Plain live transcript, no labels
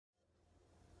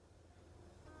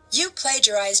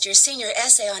plagiarized your senior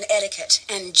essay on etiquette,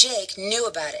 and Jake knew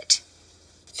about it.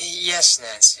 Yes,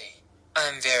 Nancy.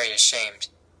 I'm very ashamed.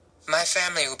 My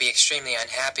family will be extremely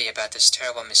unhappy about this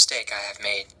terrible mistake I have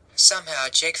made. Somehow,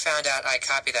 Jake found out I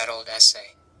copied that old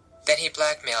essay. Then he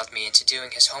blackmailed me into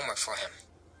doing his homework for him.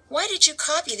 Why did you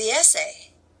copy the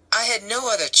essay? I had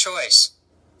no other choice.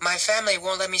 My family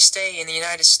won't let me stay in the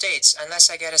United States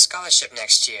unless I get a scholarship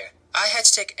next year. I had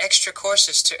to take extra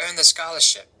courses to earn the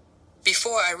scholarship.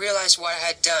 Before I realized what I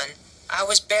had done, I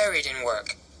was buried in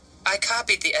work. I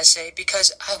copied the essay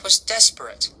because I was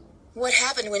desperate. What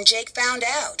happened when Jake found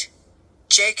out?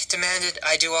 Jake demanded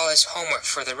I do all his homework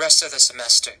for the rest of the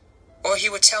semester, or he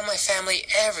would tell my family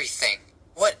everything.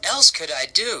 What else could I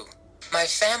do? My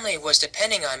family was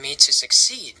depending on me to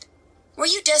succeed. Were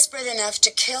you desperate enough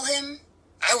to kill him?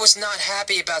 I was not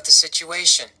happy about the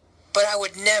situation, but I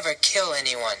would never kill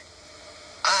anyone.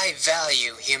 I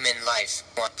value human life.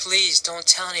 Please don't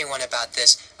tell anyone about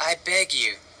this. I beg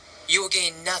you. You will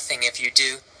gain nothing if you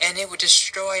do, and it would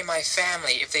destroy my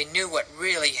family if they knew what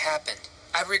really happened.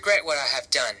 I regret what I have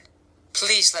done.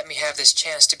 Please let me have this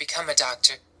chance to become a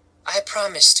doctor. I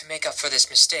promise to make up for this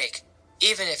mistake,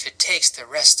 even if it takes the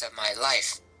rest of my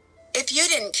life. If you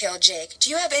didn't kill Jake, do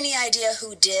you have any idea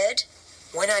who did?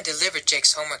 When I delivered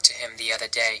Jake's homework to him the other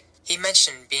day, he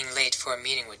mentioned being late for a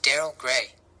meeting with Daryl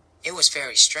Gray. It was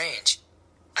very strange.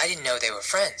 I didn't know they were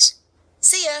friends.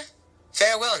 See ya.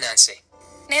 Farewell, Nancy.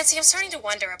 Nancy, I'm starting to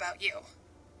wonder about you.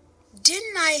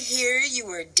 Didn't I hear you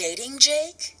were dating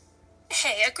Jake?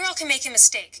 Hey, a girl can make a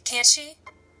mistake, can't she?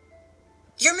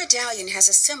 Your medallion has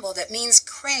a symbol that means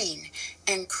crane,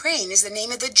 and Crane is the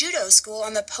name of the judo school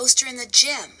on the poster in the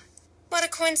gym. What a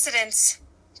coincidence.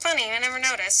 Funny, I never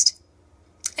noticed.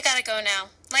 I gotta go now.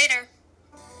 Later.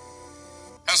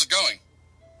 How's it going?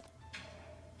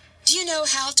 Do you know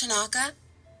Hal Tanaka?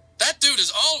 That dude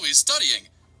is always studying.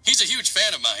 He's a huge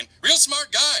fan of mine. Real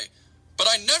smart guy. But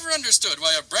I never understood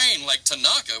why a brain like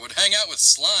Tanaka would hang out with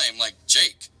slime like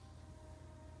Jake.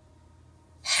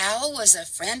 Hal was a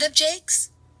friend of Jake's?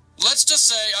 Let's just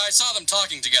say I saw them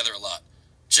talking together a lot.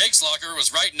 Jake's locker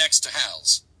was right next to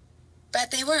Hal's.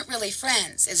 But they weren't really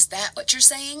friends. Is that what you're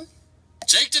saying?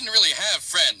 Jake didn't really have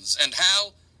friends, and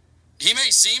Hal, he may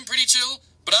seem pretty chill,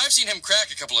 but I've seen him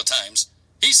crack a couple of times.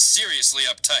 He's seriously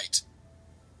uptight.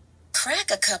 Crack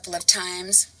a couple of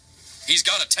times? He's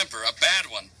got a temper, a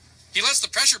bad one. He lets the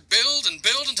pressure build and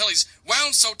build until he's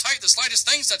wound so tight the slightest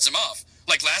thing sets him off.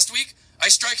 Like last week, I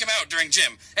strike him out during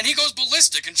gym, and he goes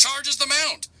ballistic and charges the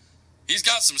mound. He's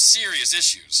got some serious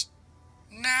issues.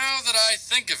 Now that I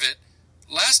think of it,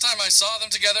 last time I saw them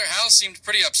together, Hal seemed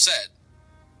pretty upset.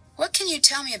 What can you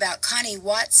tell me about Connie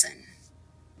Watson?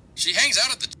 She hangs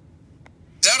out at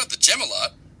the gym a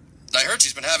lot. I heard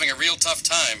she's been having a real tough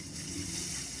time.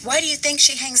 Why do you think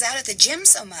she hangs out at the gym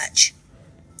so much?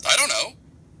 I don't know.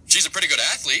 She's a pretty good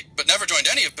athlete, but never joined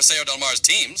any of Paseo Del Mar's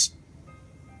teams.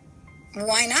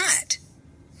 Why not?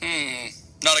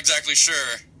 Not exactly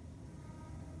sure.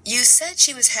 You said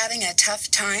she was having a tough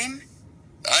time?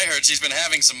 I heard she's been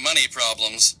having some money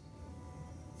problems.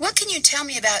 What can you tell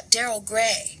me about Daryl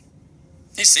Gray?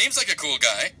 He seems like a cool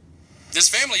guy. His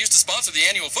family used to sponsor the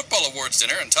annual football awards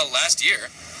dinner until last year.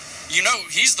 You know,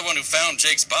 he's the one who found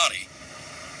Jake's body.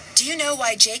 Do you know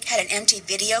why Jake had an empty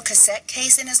video cassette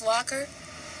case in his locker?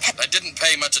 I didn't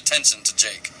pay much attention to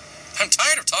Jake. I'm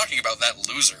tired of talking about that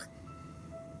loser.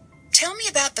 Tell me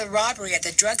about the robbery at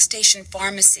the drug station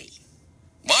pharmacy.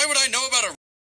 Why would I know about a